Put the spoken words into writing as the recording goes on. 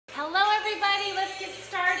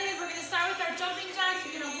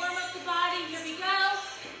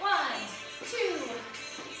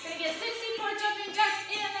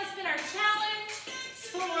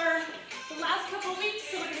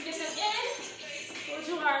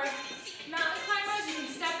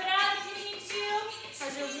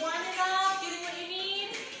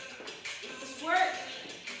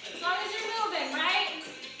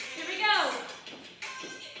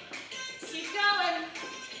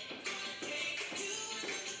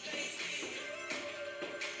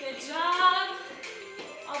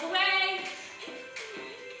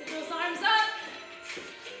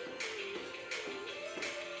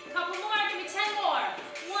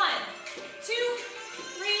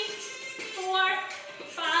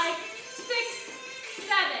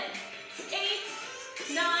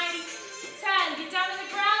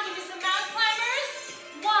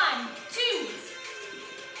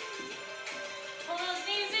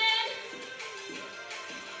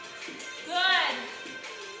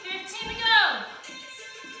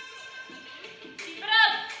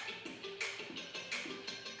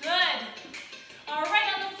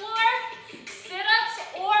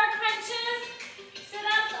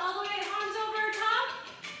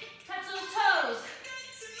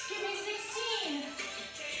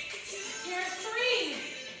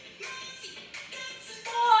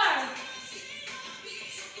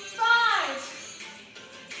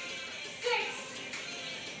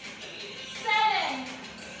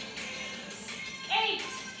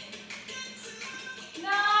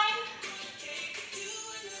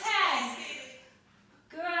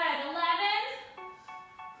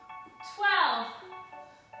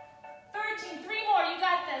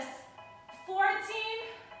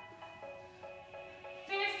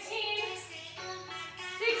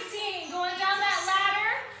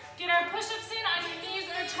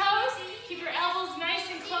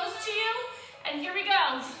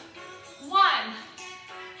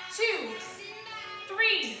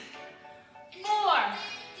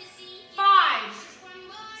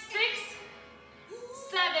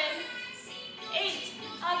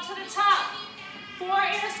4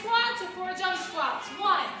 air squats or 4 jump squats.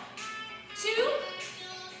 1, 2,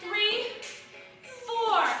 3,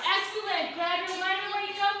 4. Excellent. Grab your lighter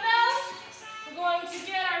weight dumbbells. We're going to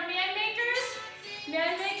get our man makers.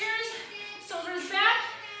 Man makers, shoulders back,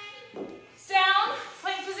 down,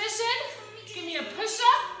 plank position. Give me a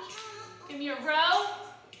push-up. Give me a row.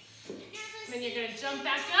 And then you're going to jump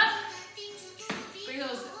back up. Bring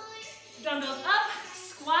those dumbbells up.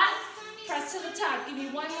 Squat. Press to the top. Give me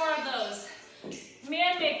one more of those.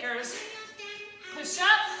 Man makers. Push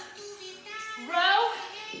up. Row.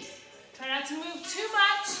 Try not to move too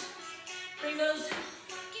much. Bring those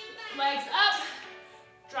legs up.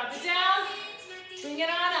 Drop it down. Bring it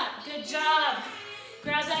on up. Good job.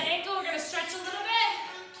 Grab that ankle. We're going to stretch a little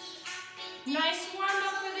bit. Nice warm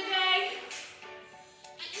up for the day.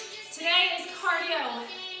 Today is cardio.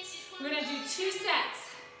 We're going to do 2 sets.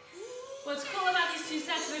 What's cool about these 2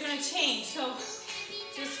 sets is they're going to change. So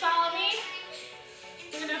just follow me.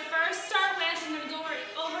 We're going to first start with, I'm going to go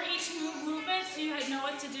over each movement so you know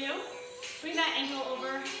what to do. Bring that ankle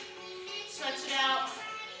over. Stretch it out.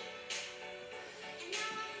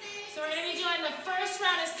 So we're going to be doing the first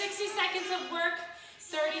round of 60 seconds of work,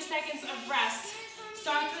 30 seconds of rest.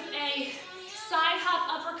 Starts with a side hop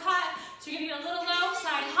uppercut. So you're going to get a little low,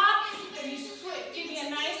 side hop, and you give me a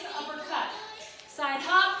nice uppercut. Side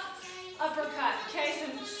hop, uppercut. Okay, so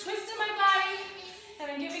I'm twisting my body, and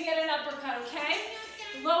I'm giving it an uppercut, okay?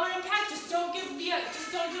 Lower impact, just don't do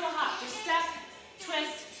a hop. Just step,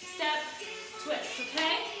 twist,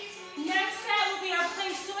 okay? Next set will be our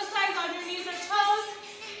plank suicides on your knees or toes.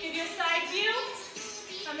 Give you a side view.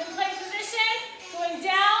 I'm in plank position, going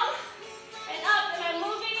down and up, and I'm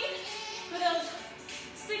moving for those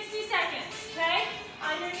 60 seconds, okay?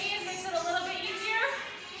 On your knees makes it a little bit easier.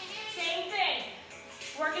 Same thing.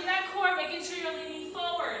 Working that core, making sure you're leaning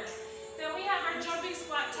forward. Then we have our jumping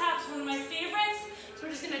squat taps, one of my favorites. So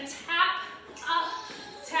we're just gonna tap, up,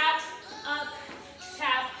 tap, up,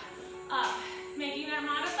 tap, up. Making that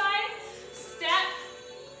modified, step,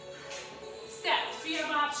 step. So you have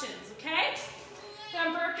options, okay?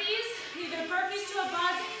 Then burpees, either burpees to a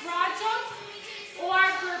broad jump or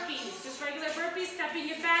burpees. Just regular burpees, stepping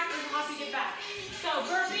it back or hopping it back. So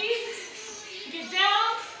burpees, get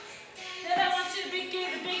down, then I want you to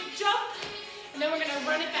get a big jump, and then we're gonna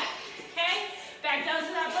run it back, okay? Back down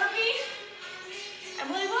to that burpee, and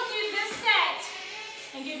we will do this set,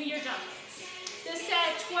 and give me your jump. This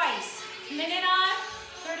set twice. Minute on,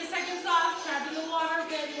 30 seconds off, grabbing the water,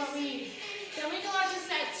 getting what we need. Then we go on to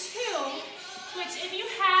set 2, which if you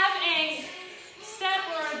have a step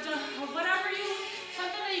or whatever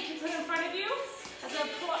something that you can put in front of you as a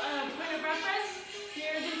point of reference,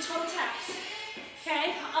 you're gonna do toe taps.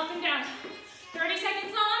 Okay, up and down. 30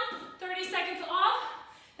 seconds on, 30 seconds off.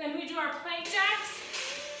 Then we do our plank jacks.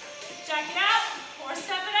 Jack it out or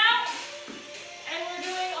step it out. And we're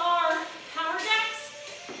doing our power jacks.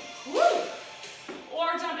 Woo!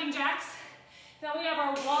 Or jumping jacks. Then we have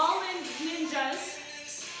our wall ninjas.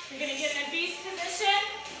 You're gonna get in a beast position.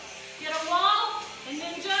 Get a wall and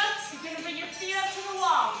ninja. You're gonna bring your feet up to the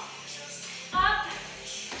wall. Up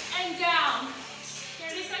and down.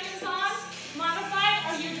 30 seconds on, modified,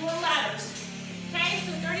 or you're doing ladders. Okay,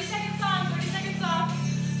 so 30 seconds on, 30 seconds off.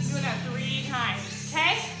 Doing that 3 times,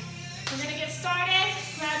 okay? We're gonna get started.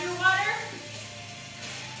 Grab your water.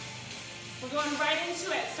 We're going right into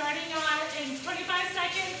it. Starting on in 25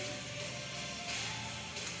 seconds.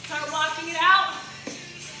 Start walking it out.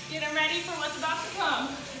 Getting ready for what's about to come.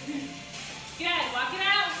 Good, walk it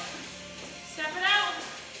out. Step it out.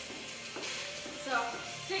 So,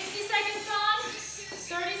 60 seconds on,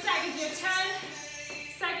 30 seconds. We have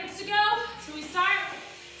 10 seconds to go. So we start.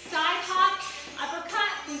 Side hop,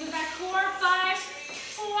 uppercut. Think of that core. 5,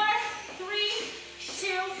 4, 3,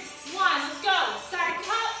 2, 1. Let's go. Side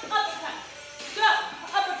hop, uppercut. Go.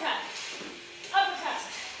 Uppercut. Uppercut.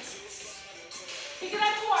 Think of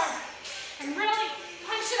that core. And really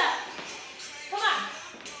punch it up. Come on.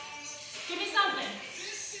 Give me something.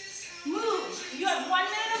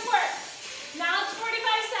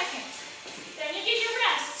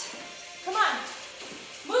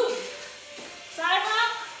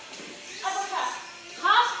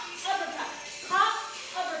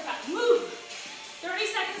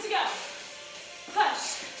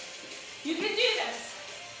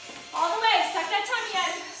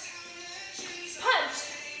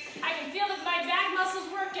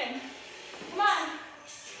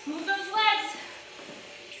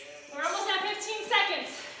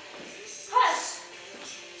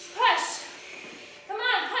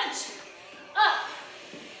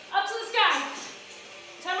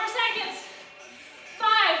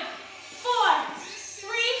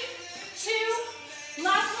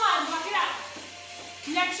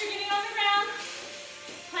 Next, you're getting on the ground.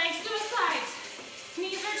 Planks to the sides.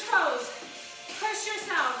 Knees or toes. Push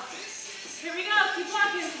yourself. Here we go. Keep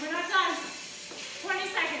walking. We're not done. 20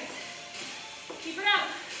 seconds. Keep it up.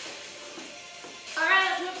 All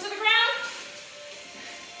right, let's move to the ground.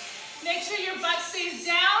 Make sure your butt stays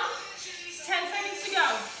down. 10 seconds to go.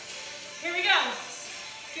 Here we go.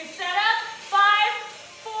 Get set up. 5,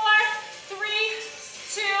 4, 3,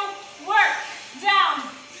 2, work. Down.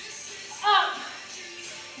 Up.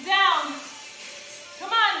 Down. Come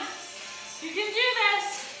on. You can do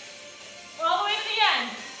this. All the way to the end.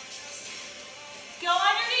 Go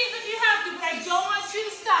on your knees if you have to, but I don't want you to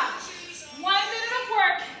stop. 1 minute of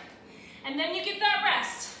work, and then you get that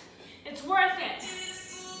rest. It's worth it.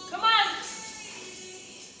 Come on.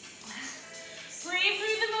 Breathe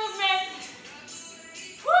through the movement.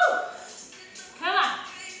 Woo! Come on.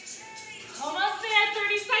 Almost there,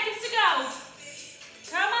 30 seconds to go.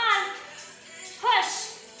 Come on.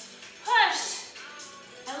 Push. Push.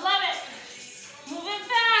 I love it. Moving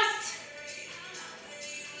fast.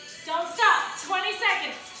 Don't stop. 20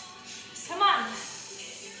 seconds. Come on.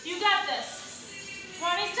 You got this.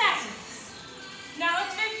 20 seconds. Now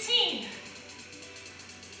it's 15.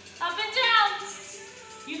 Up and down.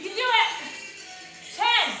 You can do it.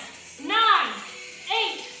 10, 9,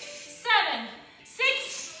 8, 7,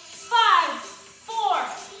 6, 5, 4,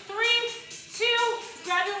 3, 2.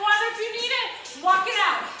 Grab your water if you need it. Walk it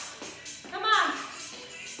out. Come on.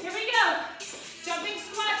 Here we go. Jumping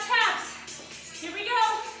squat taps. Here we go.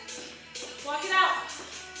 Walk it out.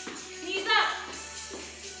 Knees up.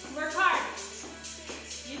 Work hard.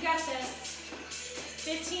 You got this.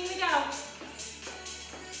 15 to go.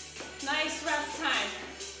 Nice rest time.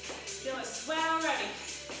 Feel it sweat already.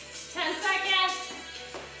 10 seconds.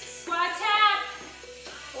 Squat tap.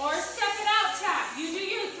 Or step it out tap. You do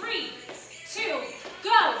you. 3, 2,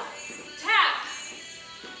 go. Tap.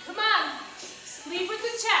 Come on. Lead with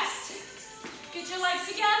the chest. Get your legs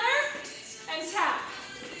together and tap.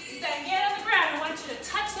 Then get on the ground. I want you to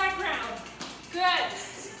touch that ground. Good.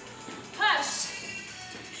 Push.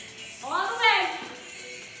 All the way.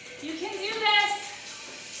 You can do this.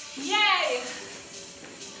 Yay.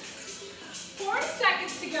 40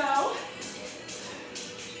 seconds to go.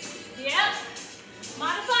 Yep.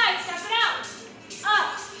 Modified. Step it out.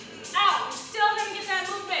 Up. Out. You're still going to get that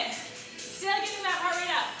movement. Still getting that heart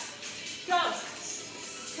rate up. Go.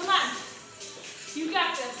 Come on. You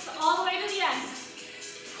got this. All the way to the end.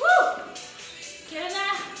 Woo! Get in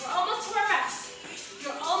there. We're almost to our rest.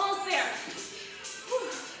 You're almost there. Whew.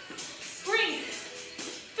 Breathe.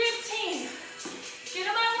 15. Get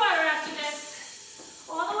in my water after this.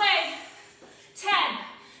 All the way. 10,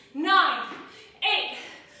 9, 8,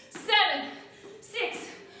 7, 6,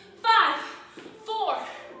 5, 4,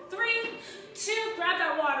 3, 2. Grab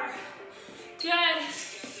that water. Good.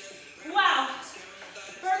 Wow.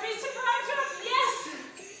 Burpees to Broadjump. Yes.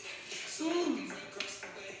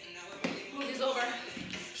 Move is over.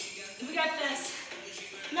 We got this.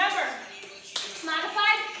 Remember,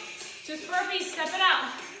 modified, just burpees, step it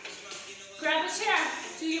out. Grab a chair,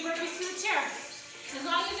 do your burpees to the chair. As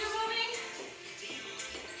long as you're moving,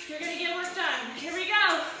 you're gonna get work done. Here we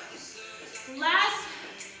go. Last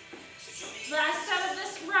set of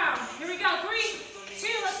this round. Here we go, 3, 2,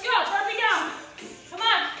 let's go. Burpee down. Come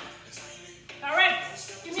on. All right,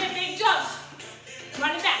 give me a big jump.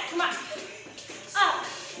 Run it back, come on. Up.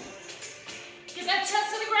 Get that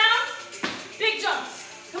chest to the ground. Big jump.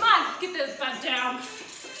 Come on, get this butt down.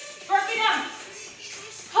 Burpee down.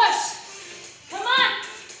 Push. Come on.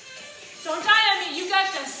 Don't die on me, you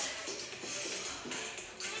got this.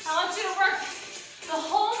 I want you to work the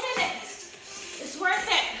whole minute. It's worth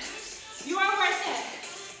it. You are worth it.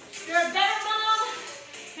 You're a better mom,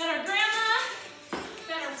 better grandma,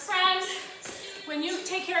 better friend when you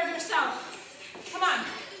take care of yourself. Come on.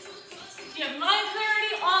 You have mind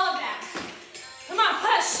clarity, all of that. Come on,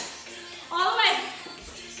 push. All the way.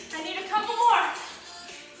 I need a couple more.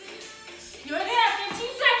 You're there,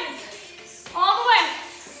 15 seconds. All the way.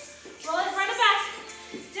 Roll it, run it back.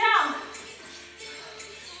 Down.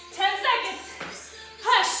 10 seconds.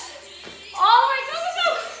 Push. All the way, go, go, go.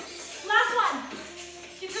 Last one.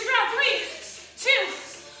 Get to the ground, 3,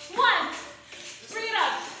 2, 1. Bring it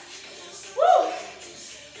up. Woo.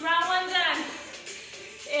 Round 1 done.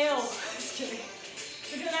 Ew, just kidding.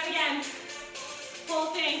 We're doing that again. Full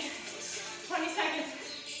thing. 20 seconds.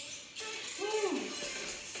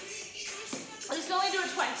 Let's only do it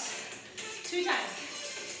twice. 2 times.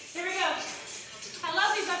 Here we go. I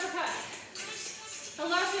love these uppercuts. I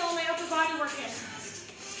love feeling my upper body working.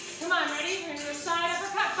 Come on, ready? We're gonna do a side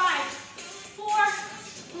uppercut. 5, 4,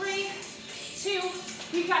 3,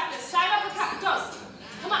 2. You got this. Side uppercut. Go.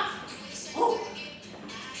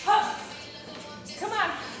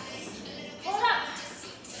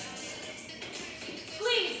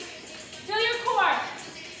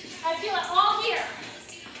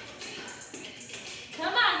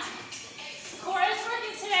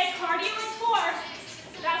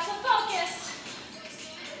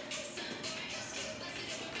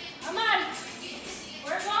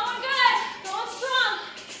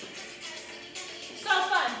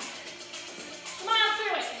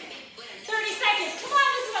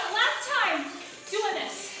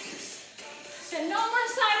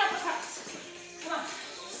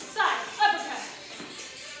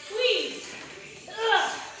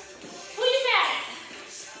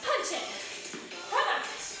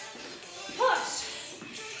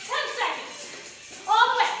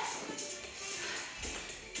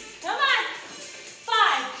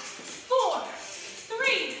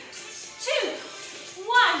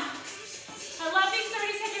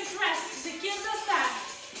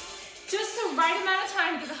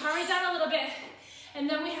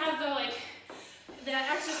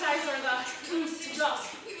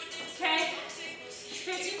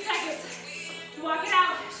 Walk it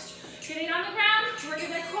out. Getting on the ground, working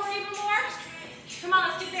the core even more. Come on,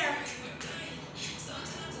 let's get there.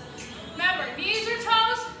 Remember, knees or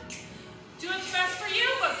toes, do what's best for you,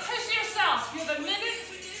 but push yourself. You have a minute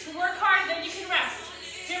to work hard, then you can rest.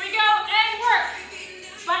 Here we go, and work.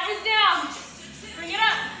 Butt is down. Bring it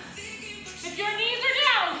up. If your knees are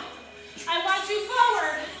down, I want you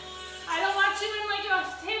forward. I don't want you in like a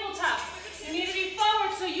tabletop. You need to be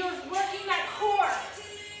forward so you're working that core,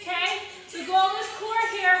 okay? The goal is core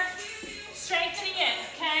here, strengthening it,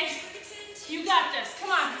 okay? You got this,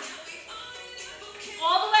 come on.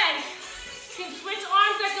 All the way. You can switch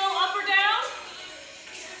arms that go up or down.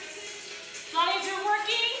 As long as you're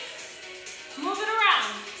working, move it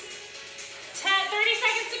around. 30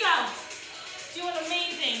 seconds to go. Doing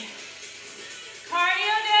amazing.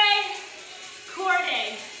 Cardio day, core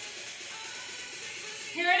day.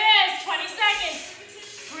 Here it is, 20 seconds.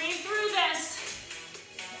 Breathe through this.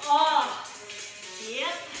 Oh,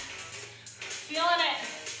 yep. Feeling it.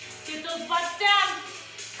 Get those butts down.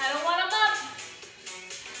 I don't want them up.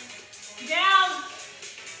 Down.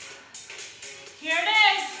 Here it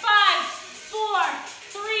is. 5, 4,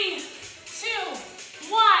 3,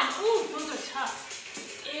 2, 1. Ooh, those are tough.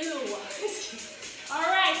 Ew. All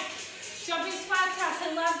right. Jumping squat taps.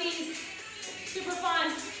 I love these. Super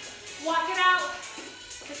fun. Walk it out.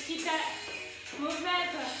 Just keep that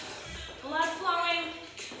movement, the blood flowing.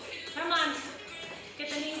 Come on. Get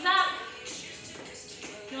the knees up.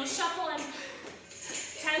 No shuffling.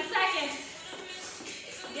 10 seconds.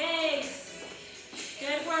 Yay.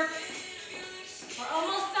 Good work. We're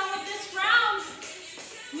almost done with this round.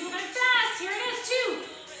 Moving fast. Here it is.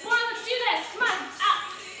 2, 1. Let's do this. Come on. Up.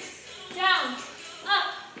 Down. Up.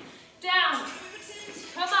 Down.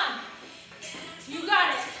 Come on. You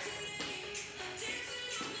got it.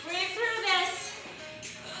 Breathe through this.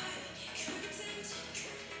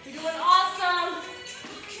 You're doing awesome.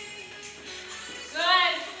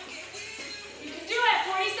 Good. You can do it.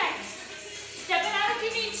 40 seconds. Step it out if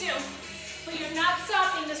you need to, but you're not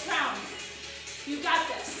stopping this round. You got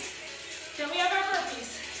this. Then we have our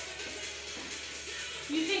burpees.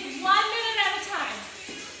 You think 1 minute at a time.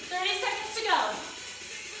 30 seconds to go.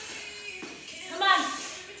 Come on.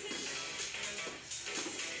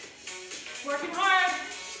 Working hard.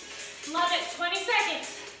 Love it. 20 seconds.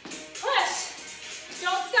 Push.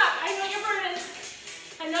 Don't stop. I know you're burdened.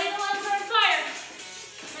 I know your lungs are on fire,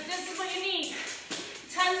 but this is what you need.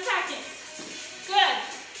 10 seconds. Good.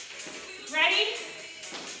 Ready?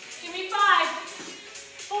 Give me 5,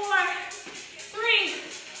 4, 3,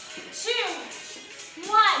 2,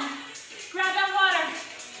 1. Grab that water.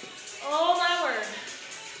 Oh my word.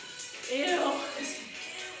 Ew.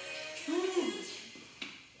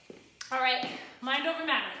 All right, mind over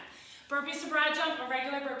matter. Burpees to broad jump or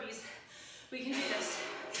regular burpees. We can do this.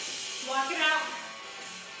 Walk it out.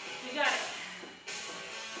 You got it.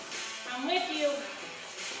 I'm with you.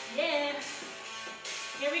 Yeah.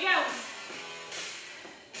 Here we go.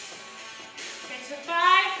 Get to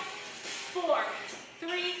 5, 4,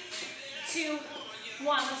 3, 2,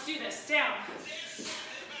 1. Let's do this. Down.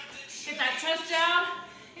 Get that chest down.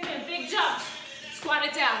 Give me a big jump. Squat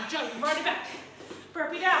it down. Jump. Run it back.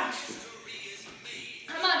 Burpee down.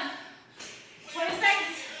 Come on. 20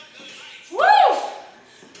 seconds. Woo!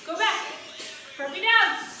 Go back. Burpee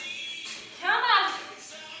down. Come on.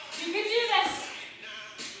 You can do this.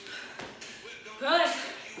 Good.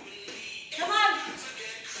 Come on.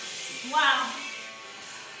 Wow.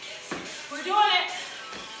 We're doing it.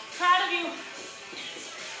 Proud of you.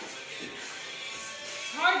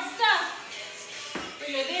 It's hard stuff. But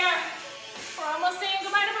you're there. We're almost saying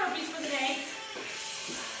goodbye to burpees for the day.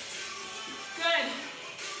 Good.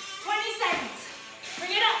 20 seconds.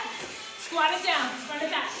 Bring it up. Squat it down. Run it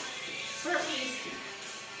back. Burpees.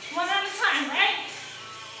 1 at a time, right?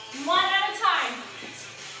 1 at a time.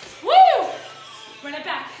 Woo! Run it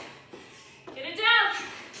back. Get it down.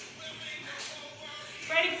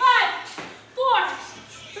 Ready? 5, 4,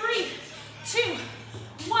 3, 2,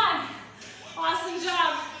 1. Awesome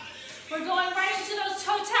job. We're going right into those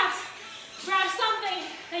toe taps. Grab something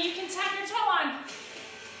that you can tap your toe on.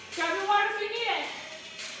 Grab your water if you need it.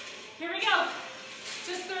 Here we go.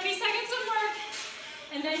 Just 30 seconds of work,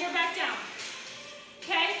 and then you're back down.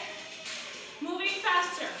 Okay? Moving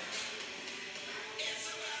faster.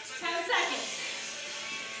 10 seconds.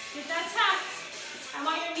 Get that tap. I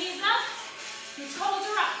want your knees up, your toes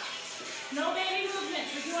are up. No baby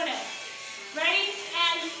movements, we're doing it. Ready?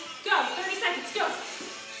 And go. 30 seconds, go.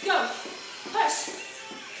 Go. Push.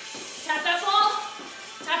 Tap that ball.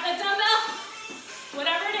 Tap that dumbbell.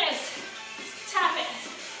 Whatever it is. Tap it.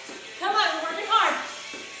 Come on, we're working hard.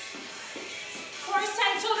 Core is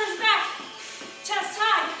tight, shoulders back.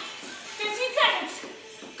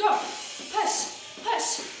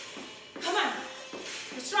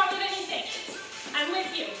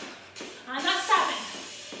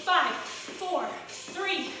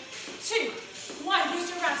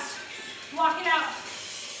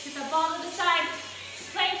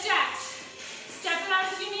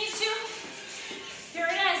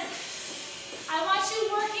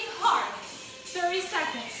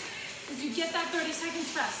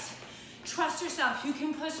 seconds rest. Trust yourself. You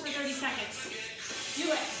can push for 30 seconds.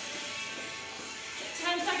 Do it.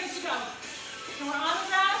 10 seconds to go. And we're on the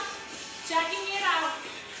ground, jacking it out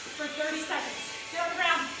for 30 seconds. Get on the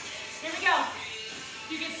ground. Here we go.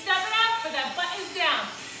 You can step it out, but that butt is down.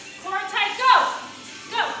 Core tight, go.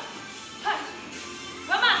 Go.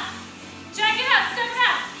 Come on. Jack it up, step it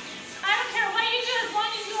out. I don't care what you do as long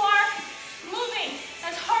as you are moving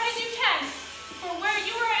as hard as you can for where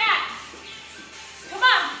you are at. Come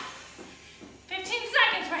on. 15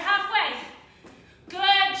 seconds, we're halfway.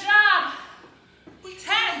 Good job.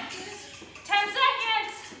 10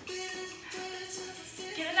 seconds.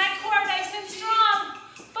 Get in that core nice and strong.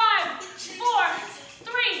 5, 4,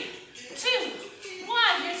 3, 2,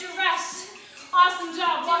 1. Here's your rest. Awesome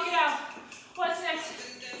job, walk it out. What's next?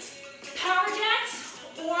 Power jacks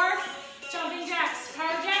or jumping jacks.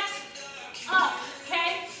 Power jacks, up,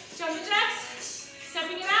 okay? Jumping jacks,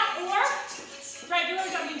 stepping it out, or regular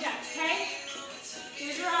jumping jacks, okay?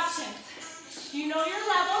 Here's your options. You know your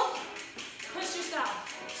level, push yourself.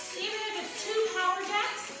 Even if it's 2 power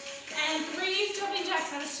jacks and 3 jumping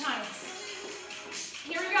jacks at a time.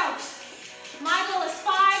 Here we go. My goal is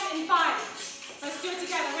 5 and 5. Let's do it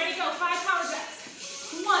together. Ready, go. 5 power jacks.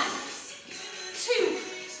 1, 2,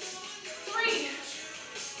 3,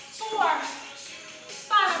 4,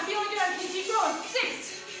 5. I'm feeling good. I can keep going. 6,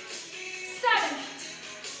 7,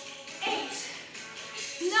 8,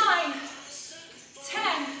 9,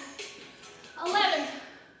 10, 11,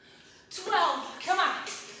 12. Come on.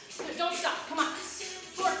 Don't stop. Come on.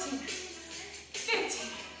 14, 15,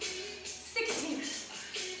 16,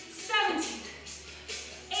 17,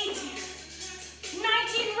 18,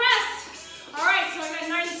 19. Rest. All right, so I got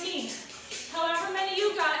 19. However many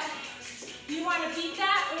you got, you want to beat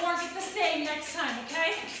that or get the same next time,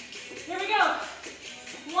 okay? Here we go.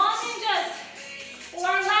 Long ninjas or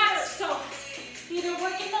ladders. So either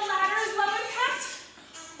working the ladders, low impact,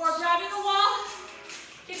 or grabbing the wall.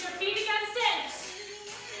 Get your feet against it.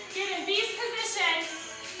 Get in beast position.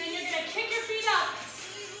 Then you're going to kick your feet up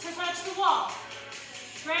to touch the wall.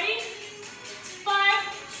 Ready? 5,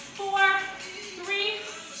 4, 3,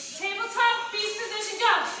 tabletop, beast position,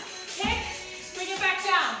 go. Kick, bring it back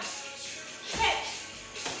down. Kick,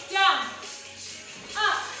 down,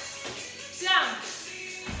 up, down,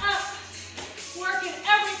 up. Working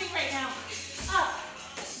everything right now. Up,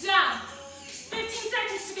 down. 15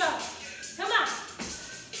 seconds to go. Come on.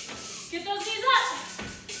 Get those knees up.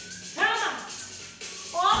 Come on.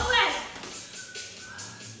 All the way.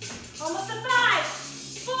 Almost to 5,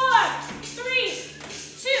 4, 3,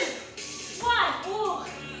 2, 1. Ooh.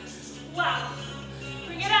 Wow.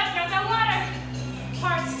 Bring it up. Grab that water.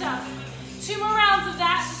 Hard stuff. 2 more rounds of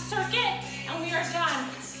that circuit, and we are done.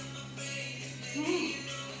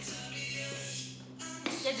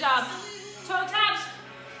 Good job. Toe taps.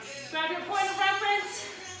 Grab your point of reference.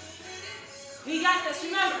 We got this.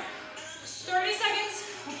 Remember, 30 seconds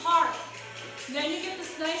of hard. Then you get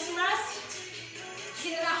this nice rest.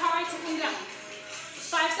 Get in a hurry to come down.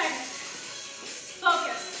 5 seconds.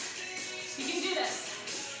 Focus. You can do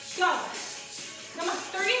this. Go. Come on,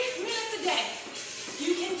 30 minutes a day.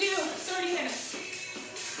 You can do 30 minutes.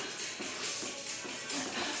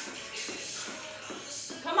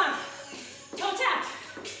 Come on. Toe tap.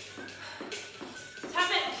 Tap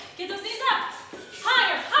it. Get those knees up.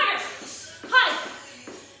 Higher, higher, high.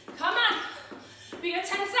 Come on. We got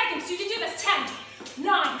 10 seconds. You can do this. 10,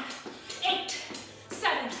 9, 8,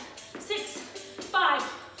 7, 6, 5,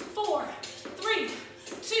 4, 3,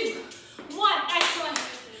 2, 1. Excellent.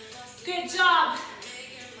 Good job.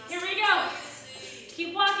 Here we go.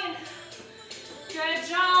 Keep walking. Good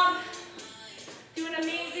job. Doing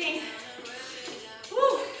amazing.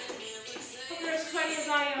 Woo. Hope you're as sweaty as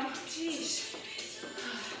I am. Jeez.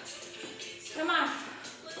 Come on.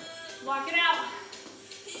 Walk it out.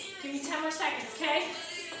 Give me 10 more seconds, okay?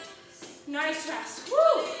 Nice rest.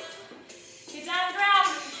 Woo. Get down on the ground.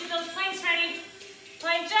 Let's get those planks ready.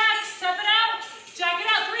 Plank jacks. Step it out. Jack it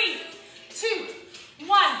out. 3, 2,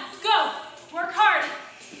 1. Go. Work hard.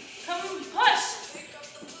 Come and push.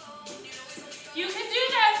 You can do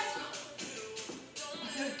this.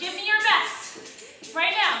 Give me your best.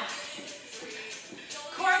 Right now.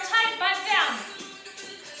 Core tight, butt down.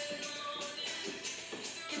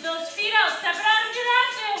 Get those feet out. Step it out if you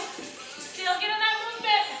have to. Still getting that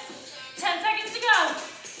movement. 10 seconds to go.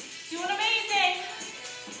 Doing amazing.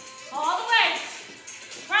 All the way.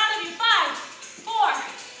 Proud of you. 5, 4,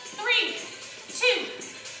 3,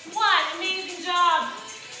 2, 1. Amazing job.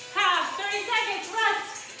 30 seconds.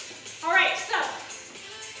 Rest. All right, so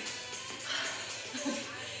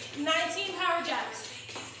 19 power jacks.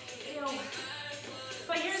 Ew.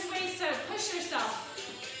 But here's ways to push yourself.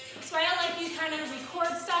 trying to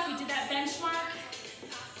record stuff, you did that benchmark.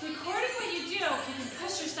 Recording what you do, you can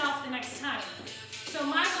push yourself the next time. So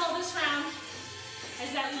my goal this round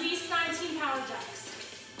is at least 19 power jacks.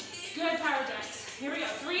 Good power jacks. Here we go.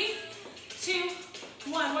 3, 2,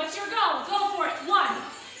 1. What's your goal? Go for it. 1.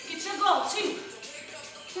 Get your goal. 2,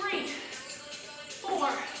 3, 4,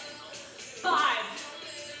 5,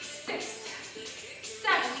 6,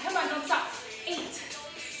 7. Come on, don't stop. 8,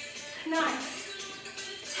 9,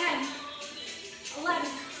 10, 11,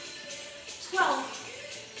 12,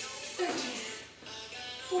 13,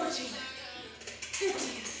 14,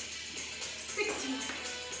 15, 16.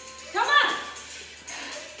 Come on.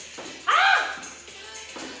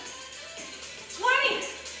 20.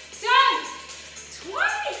 Done.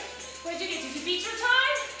 20. What'd you get? Did you beat your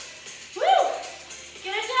time? Woo.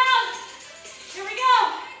 Get it down. Here we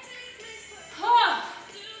go. I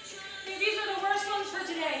think these are the worst ones for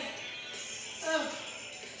today.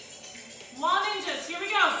 Wall ninjas. Here we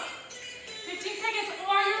go. 15 seconds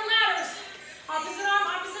or your ladders. Opposite arm,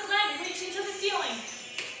 opposite leg, reaching to the ceiling.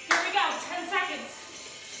 Here we go, 10 seconds.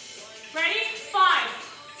 Ready? 5,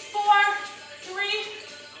 4, 3,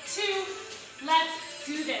 2, let's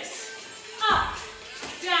do this. Up,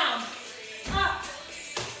 down,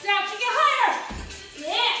 kick it higher.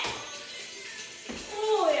 Yeah.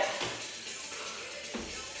 Oh yeah.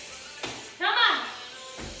 Come on.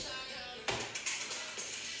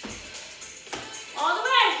 All the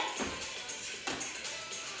way.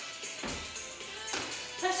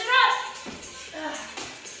 Push it up.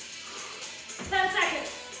 10 seconds.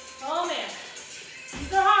 Oh man.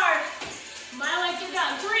 These are hard. My legs are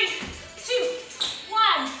done. 3, 2,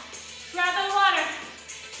 1. Grab the water.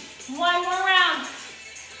 One more round.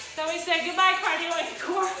 Then we say goodbye cardio with the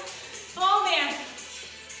core. Oh man.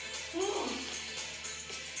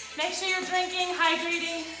 Make sure you're drinking,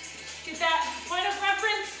 hydrating. Get that point of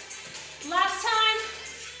reference. Last time.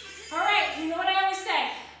 All right, you know what I always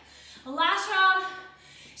say. The last round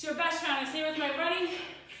is your best round. I say with my running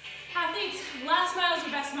athletes, last mile is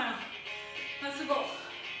your best mile. That's the goal.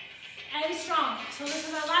 And strong. So this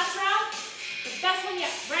is our last round. The best one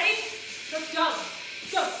yet. Ready? Let's go.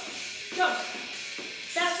 Go. Go.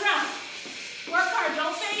 Best round. Work hard.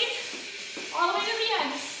 Don't fade. All the way to the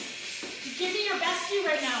end. Give me your best you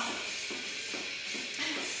right now.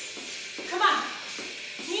 Come on.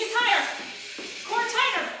 Knees higher. Core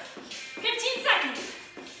tighter. 15 seconds.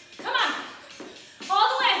 Come on. All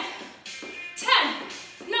the way. 10,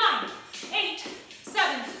 9, 8,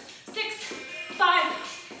 7, 6, 5,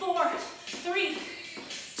 4, 3,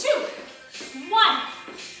 2, 1.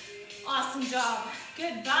 Awesome job.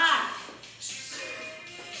 Goodbye.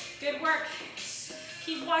 Good work.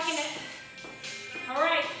 Keep walking it. All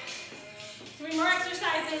right. 3 more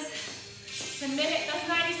exercises. It's a minute. That's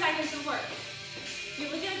 90 seconds of work. If you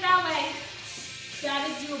look at it that way, that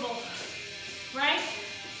is doable. Right?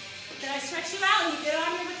 Then I stretch you out and you get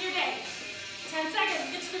on with your day. 10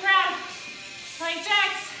 seconds. Get to the ground. Plank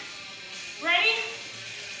jacks. Ready?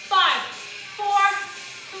 5, 4,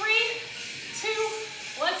 3, 2,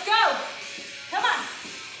 let's go. Come on.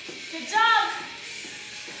 Good job.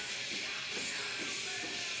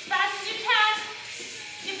 As fast as you can.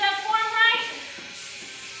 Get that form right.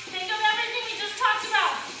 Think of everything we just talked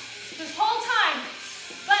about. This whole time.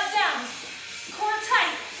 Butt down. Core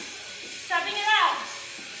tight. Stepping it out.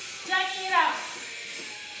 Jacking it out.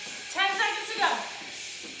 10 seconds to go.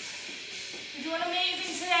 You're doing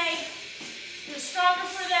amazing today. You're stronger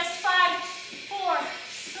for this. 5, 4,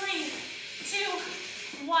 3,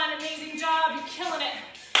 2, 1. Amazing job. You're killing it.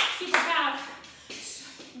 Super proud.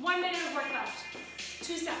 1 minute of work left.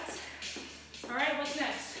 2 sets. All right, what's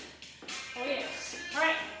next? Oh yeah. All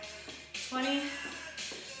right. 20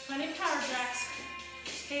 power jacks.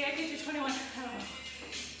 Hey, I could do 21. I don't know.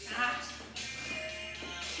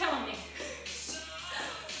 Killing me.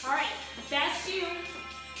 All right, best you.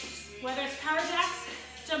 Whether it's power jacks,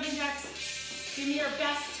 jumping jacks, give me your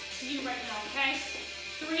best you right now, okay?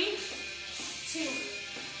 3, 2,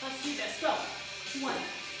 let's do this. Go. 1,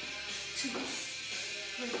 2,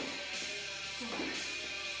 3, 4,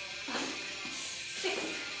 5, 6,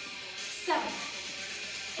 7,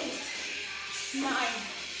 8, 9,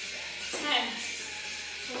 10,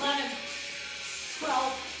 11,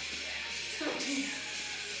 12, 13,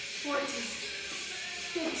 14,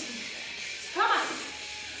 15. Come on.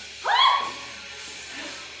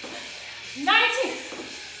 19.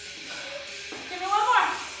 Give me one more.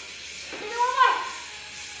 Give me one more.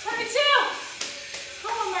 22.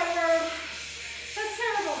 Oh my word. That's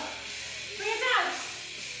terrible. Bring it down.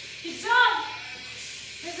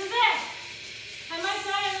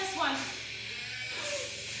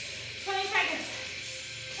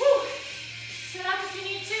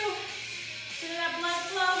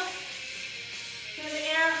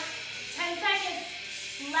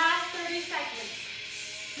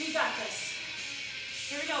 We got this.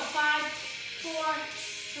 Here we go. 5, 4,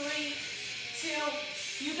 3,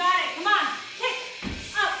 2. You got it. Come on. Kick.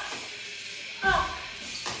 Up. Up.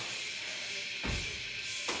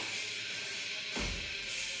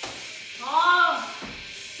 Oh,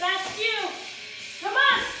 that's you. Come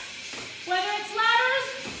on. Whether it's ladders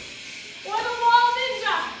or the wall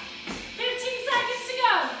ninja. 15 seconds to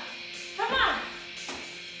go. Come on.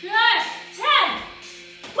 Good. 10.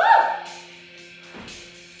 Woo.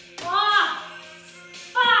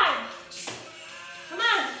 5. Come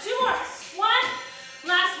on. 2 more. 1.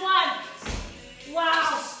 Last one.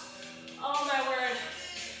 Wow. Oh my word.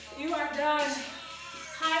 You are done.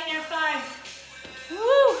 High air 5.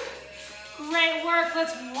 Woo. Great work.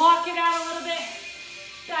 Let's walk it out a little bit.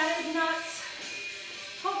 That is nuts.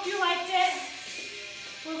 Hope you liked it.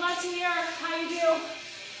 We'd love to hear how you do,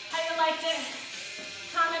 how you liked it.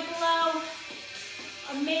 Comment below.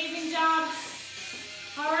 Amazing job.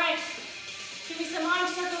 All right. Give me some arm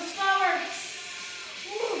circles forward.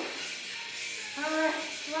 Woo. All right.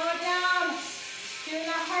 Slow it down. Getting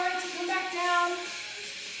that heart rate to come back down.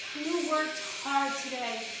 You worked hard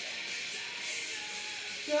today.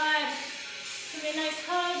 Good. Give me a nice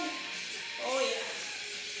hug. Oh yeah.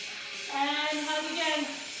 And hug again.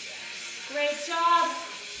 Great job.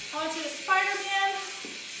 I want you to Spider-Man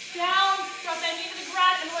down. Drop that knee to the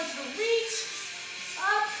ground. And I want you to reach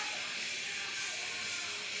up.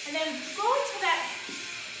 And then go into that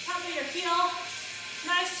top of your heel.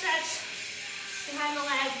 Nice stretch behind the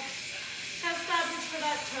leg. Chest up, reach for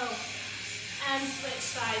that toe. And switch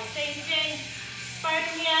sides. Same thing.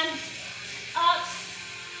 Spider-Man up.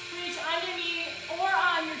 Reach on your knee or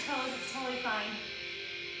on your toes. It's totally fine.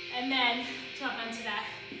 And then jump onto that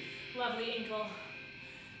lovely ankle.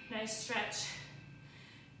 Nice stretch.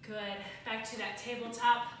 Good. Back to that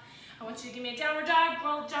tabletop. I want you to give me a downward dog.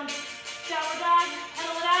 Broadjump. Downward dog.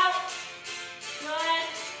 Pedal it out. Good.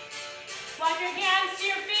 Walk your hands to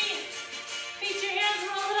your feet. Feet to your hands.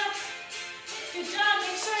 Roll it up. Good job.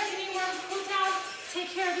 Make sure if you need more of a cool down, take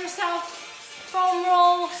care of yourself. Foam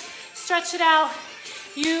roll. Stretch it out.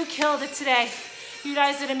 You killed it today. You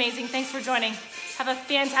guys did amazing. Thanks for joining. Have a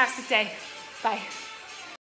fantastic day. Bye.